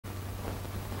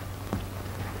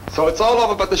So it's all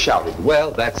over but the shouting.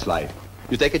 Well, that's life.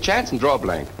 You take a chance and draw a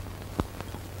blank.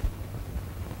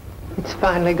 It's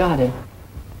finally got him.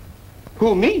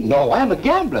 Who, me? No, I'm a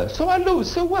gambler. So I lose.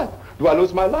 So what? Do I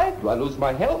lose my life? Do I lose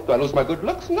my health? Do I lose my good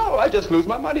looks? No, I just lose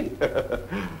my money.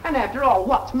 And after all,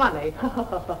 what's money?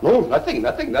 No, nothing.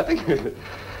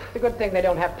 It's a good thing they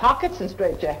don't have pockets and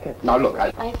straitjackets. Now, look,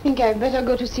 I think I'd better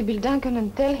go to Sybil Duncan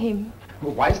and tell him.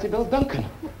 Well, why is the Bill Duncan?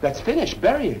 That's finished.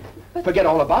 Bury it. Forget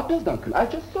all about Bill Duncan. I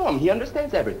just saw him. He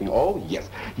understands everything. Oh, yes.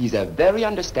 He's a very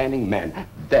understanding man.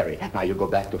 Very. Now, you go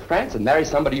back to France and marry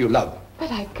somebody you love.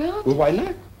 But I can't. Well, why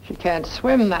not? She can't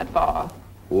swim that far.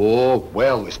 Oh,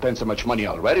 well, we spent so much money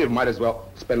already, we might as well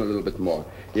spend a little bit more.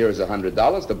 Here is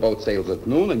 $100. The boat sails at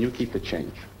noon, and you keep the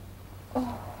change.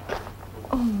 Oh,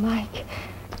 Mike.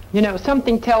 You know,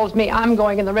 something tells me I'm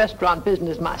going in the restaurant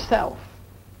business myself.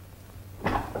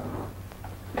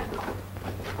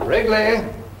 Wrigley!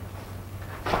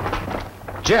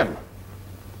 Jim!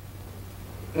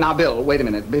 Now, Bill, wait a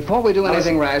minute. Before we do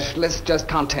anything rash, let's just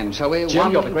contend, shall we?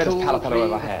 Jim, you're the 1, greatest 2, pal I've 3.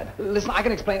 ever had. Listen, I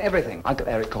can explain everything. Uncle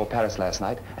Eric called Paris last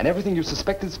night, and everything you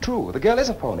suspect is true. The girl is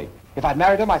a phony. If I'd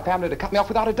married her, my family would have cut me off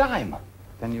without a dime.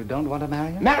 Then you don't want to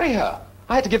marry her? Marry her?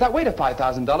 I had to give that waiter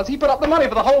 $5,000. He put up the money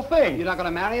for the whole thing. You're not going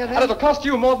to marry her, then? And it'll cost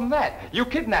you more than that. You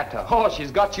kidnapped her. Oh,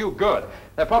 she's got you good.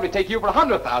 They'll probably take you for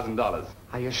 $100,000.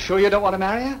 Are you sure you don't want to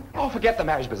marry her? Oh, forget the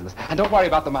marriage business. And don't worry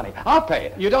about the money. I'll pay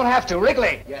it. You don't have to.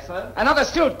 Wrigley! Yes, sir? Another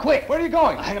suit, quick! Where are you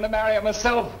going? I'm going to marry her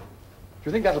myself. Do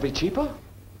you think that'll be cheaper?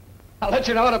 I'll let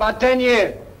you know in about 10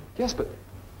 years. Yes, but...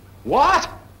 What?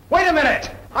 Wait a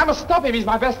minute! I must stop him. He's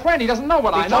my best friend. He doesn't know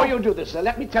what I know. Before you do this,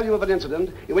 let me tell you of an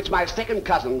incident in which my second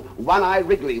cousin, One-Eye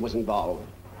Wrigley, was involved.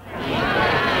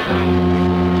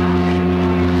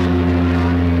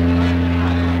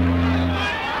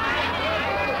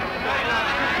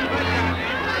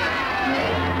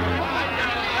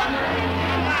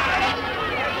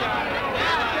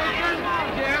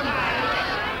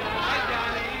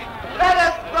 Let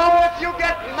us know if you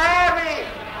get married.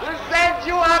 We'll send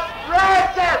you a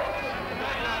present.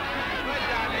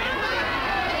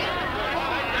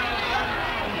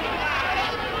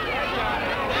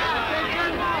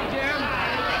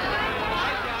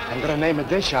 I'm going to name a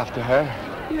dish after her.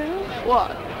 Yeah?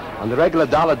 What? On the regular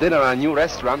dollar dinner at a new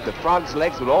restaurant, the frog's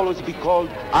legs will always be called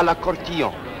à la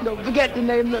courtillon. Don't forget to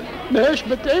name the mashed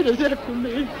potatoes after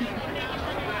me.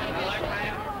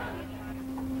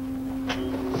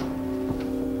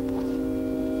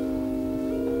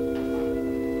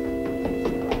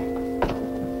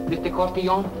 Mr.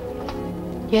 Courtillon,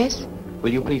 Yes?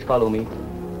 will you please follow me?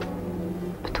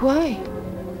 But why?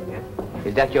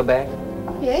 Is that your bag?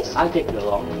 Yes? I'll take you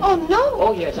along. Oh, no!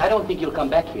 Oh, yes, I don't think you'll come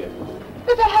back here.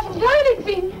 But I haven't done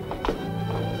anything.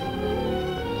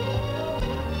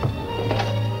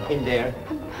 In there.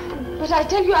 But I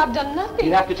tell you, I've done nothing.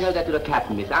 You'll have to tell that to the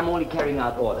captain, miss. I'm only carrying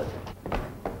out orders.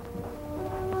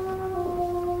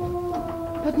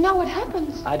 But now what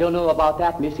happens? I don't know about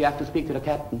that, miss. You have to speak to the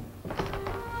captain.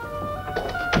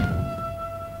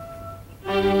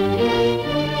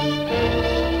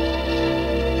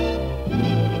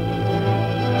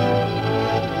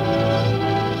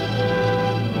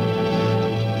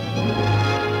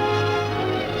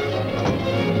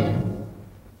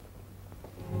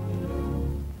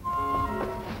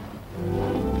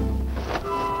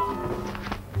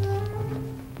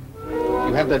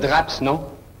 You have the draps, no?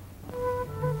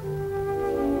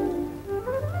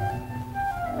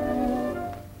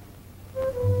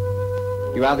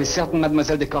 You are the certain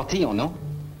Mademoiselle de Courtillon, no?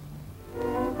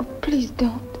 Oh, please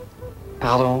don't.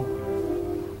 Pardon?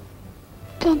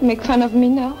 Don't make fun of me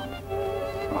now.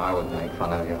 Oh, I wouldn't make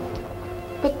fun of you.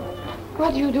 But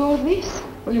why do you do all this?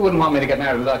 Well, you wouldn't want me to get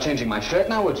married without changing my shirt,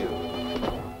 now would you?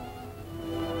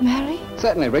 Marry?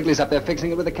 Certainly. Wrigley's up there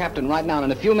fixing it with the captain right now.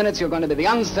 In a few minutes, you're going to be the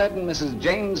uncertain Mrs.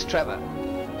 James Trevor.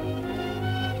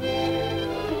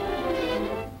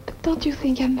 But don't you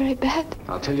think I'm very bad?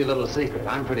 I'll tell you a little secret.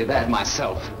 I'm pretty bad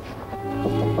myself.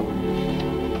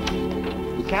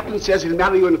 The captain says he'll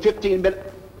marry you in 15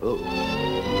 minutes. Oh.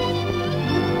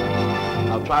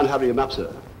 I'll try and hurry him up,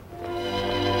 sir.